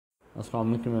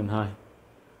Assalamualaikum and hi.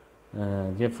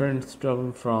 Dear friends,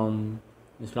 travel from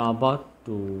Islamabad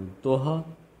to Doha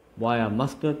via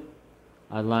Muscat.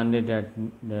 I landed at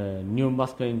New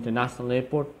Muscat International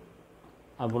Airport.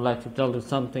 I would like to tell you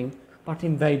something, but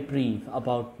in very brief,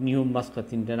 about New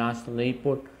Muscat International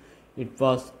Airport. It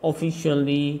was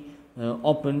officially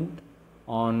opened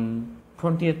on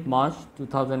 20th March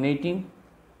 2018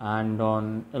 and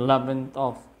on 11th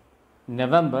of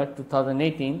November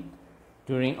 2018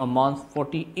 during Oman's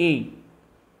 48th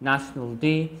National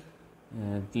Day.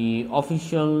 The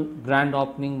official grand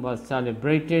opening was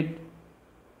celebrated.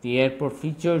 The airport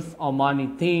features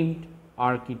Omani themed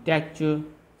architecture,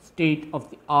 state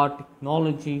of the art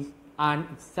technologies, and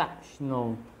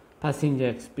exceptional passenger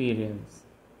experience.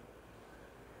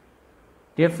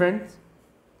 Dear friends,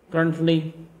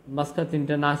 currently Muscat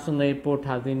International Airport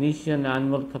has initial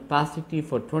annual capacity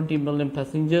for 20 million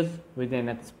passengers with an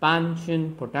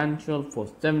expansion potential for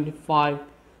 75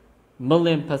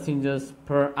 million passengers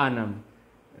per annum.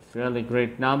 It's a really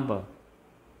great number.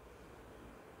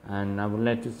 And I would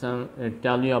like to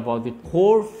tell you about the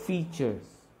core features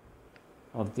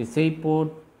of this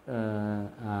airport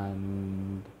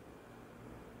and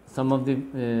some of the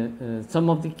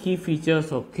key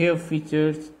features or core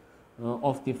features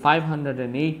of the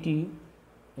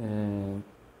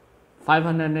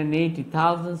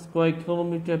 580,000 square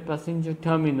kilometer passenger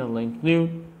terminal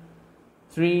include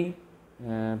 3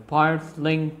 parts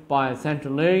linked by a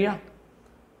central area,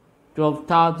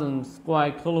 12,000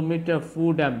 square kilometer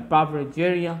food and beverage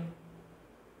area,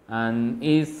 an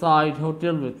A-side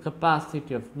hotel with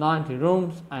capacity of 90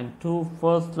 rooms and 2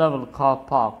 first-level car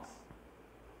parks.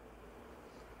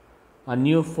 A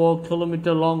new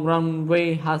 4-kilometer long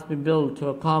runway has been built to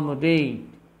accommodate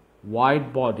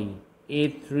wide-body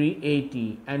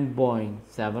A380 and Boeing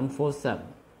 747.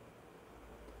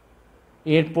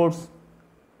 Airport's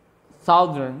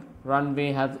southern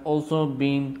runway has also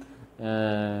been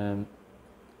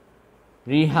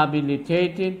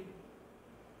rehabilitated,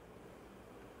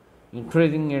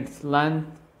 increasing its length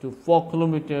to 4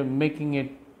 kilometers, making it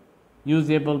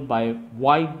usable by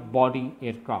wide-body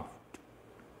aircraft.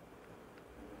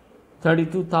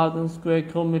 32,000 square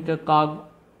kilometer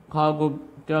cargo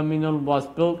terminal was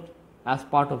built as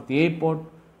part of the airport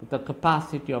with a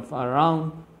capacity of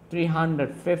around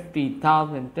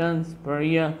 350,000 tons per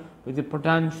year, with the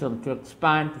potential to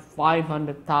expand to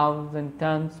 500,000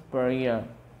 tons per year.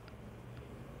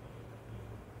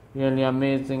 Really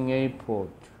amazing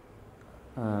airport.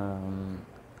 I'm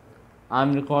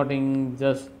recording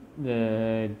just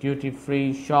the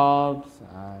duty-free shops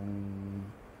and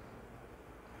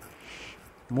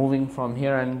moving from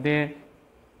here and there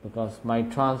because my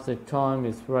transit time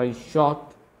is very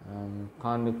short and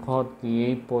can't record the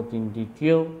airport in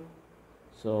detail.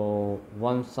 So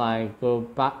once I go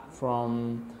back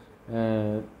from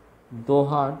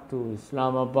Doha to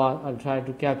Islamabad, I'll try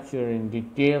to capture in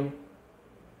detail.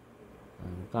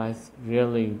 And guys,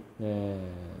 really,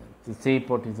 this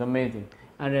airport is amazing.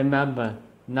 And remember,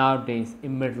 nowadays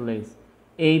in Middle East,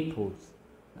 airports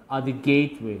are the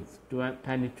gateways to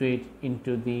penetrate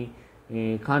into the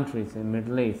countries in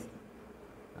Middle East.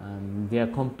 And they are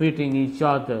competing each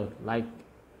other, like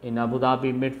in Abu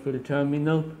Dhabi Midfield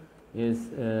Terminal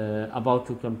is about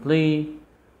to complete,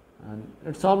 and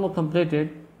it's almost completed.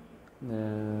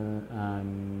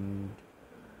 And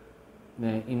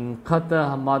in Qatar,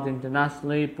 Hamad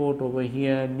International Airport, over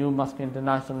here, New Muscat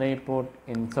International Airport.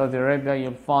 In Saudi Arabia,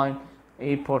 you'll find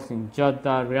airports in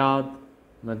Jeddah, Riyadh,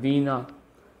 Medina.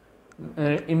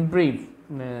 In brief,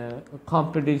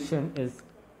 competition is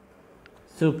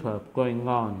superb going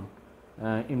on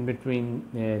in between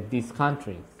these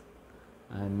countries,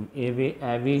 and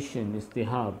aviation is the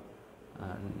hub.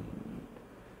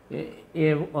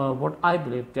 And what I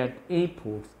believe that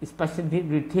airports, especially the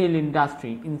retail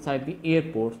industry inside the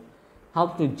airports,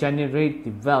 help to generate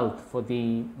the wealth for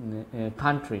the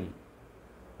country,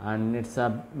 and it's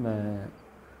a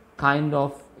kind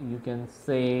of, you can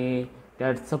say,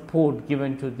 that support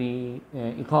given to the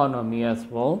economy as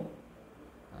well.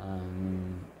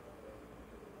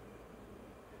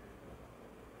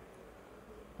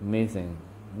 Amazing,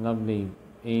 lovely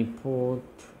airport.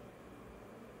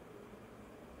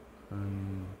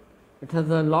 It has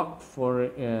a lot for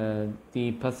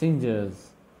the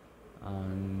passengers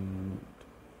and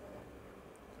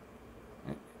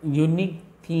unique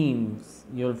themes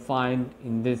you'll find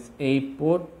in this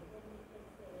airport.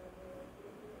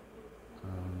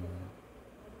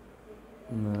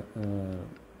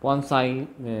 Once I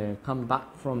come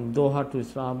back from Doha to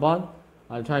Islamabad,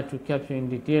 I'll try to capture in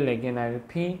detail. Again, I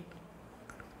repeat,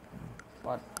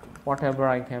 but whatever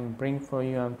I can bring for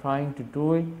you, I'm trying to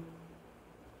do it.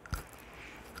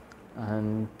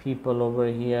 and people over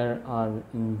here are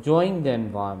enjoying the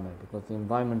environment, because the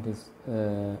environment is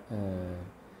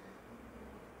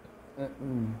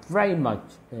very much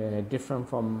different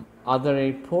from other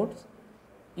airports.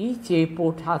 Each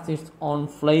airport has its own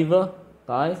flavor,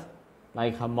 guys.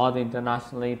 Like Hamad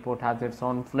International Airport has its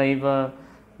own flavor.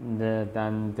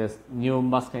 Then this new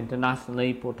Muscat International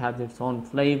Airport has its own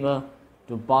flavor.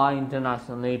 Dubai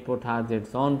International Airport has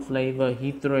its own flavor.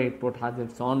 Heathrow Airport has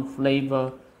its own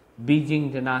flavor. Beijing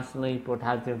International Airport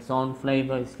has its own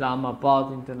flavor.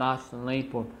 Islamabad International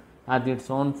Airport has its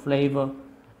own flavor.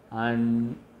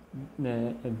 And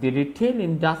the retail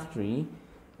industry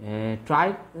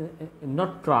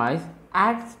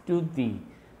adds to the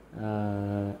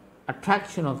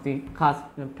attraction of the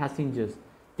passengers.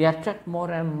 They attract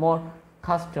more and more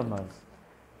customers,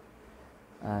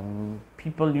 and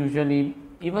people usually,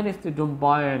 even if they don't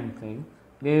buy anything,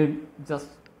 they just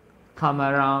come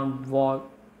around, walk,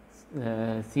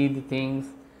 see the things,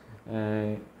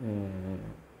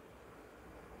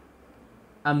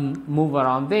 and move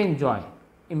around. They enjoy.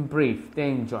 In brief, they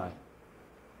enjoy.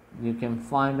 You can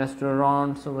find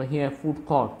restaurants over here, food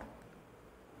court,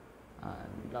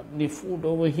 and lovely food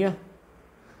over here.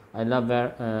 I love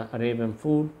Arabian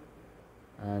food.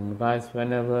 And guys,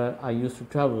 whenever I used to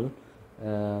travel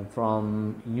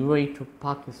from UAE to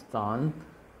Pakistan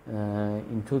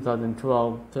in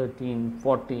 2012, 13,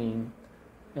 14,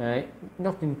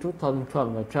 not in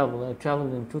 2012, I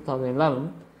traveled in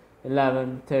 2011,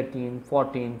 11, 13,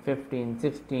 14, 15,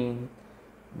 16,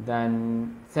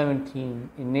 then 17,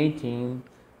 in 18,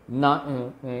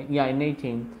 in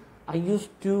 18, I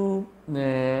used to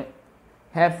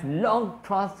have long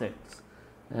transits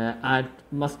at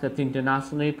Muscat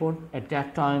International Airport. At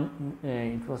that time,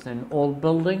 it was an old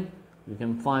building. You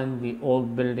can find the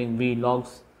old building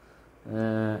vlogs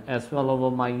as well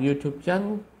over my YouTube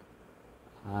channel.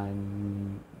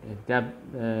 And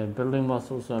that building was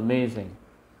also amazing.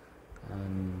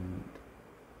 And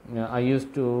I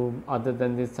used to, other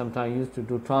than this, sometimes I used to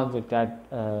do transit at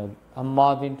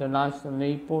Hamad International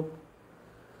Airport,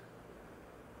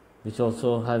 which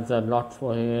also has a lot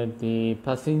for the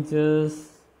passengers.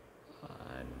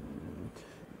 And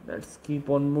let's keep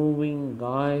on moving,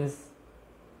 guys.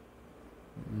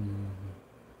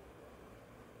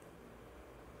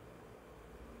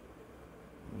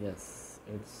 Yes,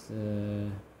 it's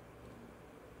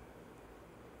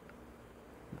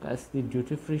guys, the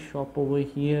duty free shop over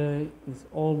here is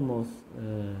almost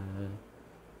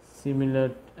similar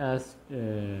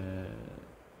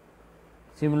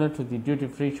to the duty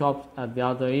free shops at the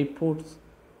other airports,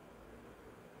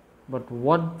 but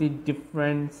what the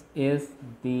difference is,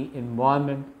 the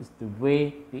environment, is the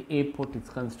way the airport is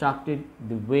constructed,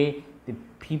 the way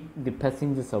the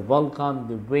passengers are welcomed,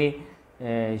 the way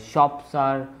shops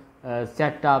are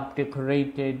set up,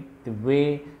 decorated, the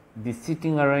way the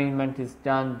sitting arrangement is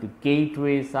done, the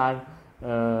gateways are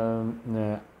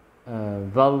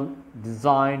well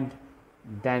designed.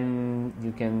 Then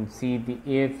you can see the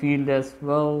airfield as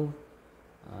well,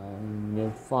 and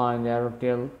you'll find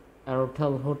Aerotel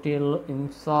Hotel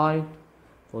inside.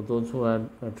 For those who have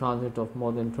a transit of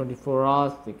more than 24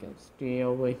 hours, they can stay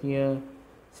over here,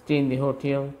 stay in the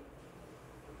hotel.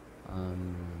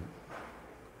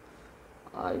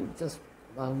 I'm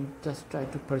just try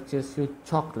to purchase few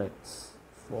chocolates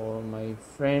for my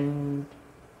friend,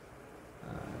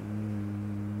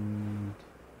 and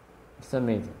it's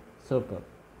amazing, super.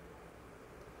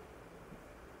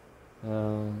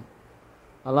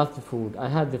 I love the food. I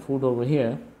had the food over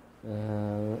here,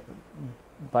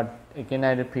 but again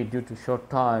I repeat, due to short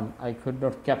time, I could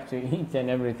not capture each and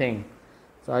everything.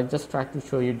 So I just tried to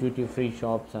show you duty free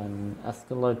shops and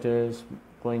escalators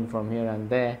going from here and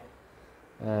there.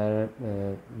 I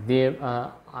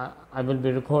will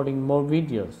be recording more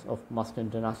videos of Muscat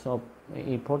International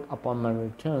Airport upon my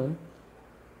return.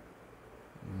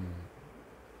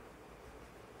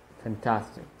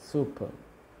 Fantastic, super.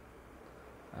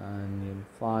 And you'll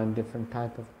find different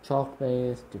type of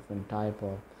chocolates, different type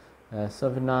of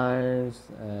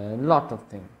souvenirs, a lot of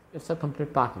things. It's a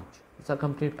complete package. It's a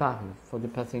complete package for the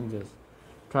passengers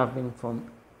traveling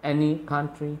from any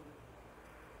country.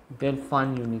 They'll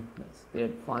find uniqueness.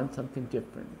 They'll find something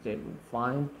different. They will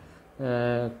find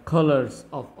colors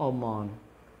of Oman.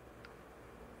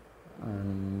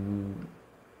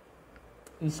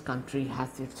 Each country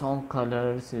has its own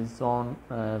colors, its own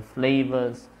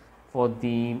flavors for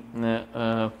the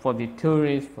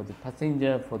tourists, for the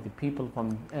passenger, for the people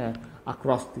from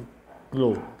across the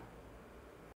globe.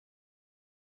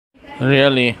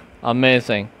 Really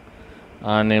amazing.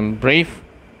 And in brief,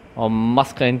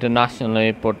 Muscat International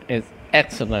Airport is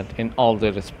excellent in all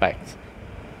the respects.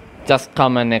 Just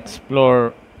come and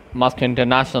explore Muscat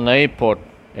International Airport,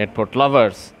 airport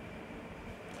lovers.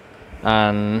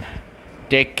 And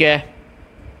take care.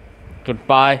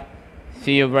 Goodbye.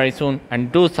 See you very soon.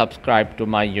 And do subscribe to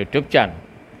my YouTube channel.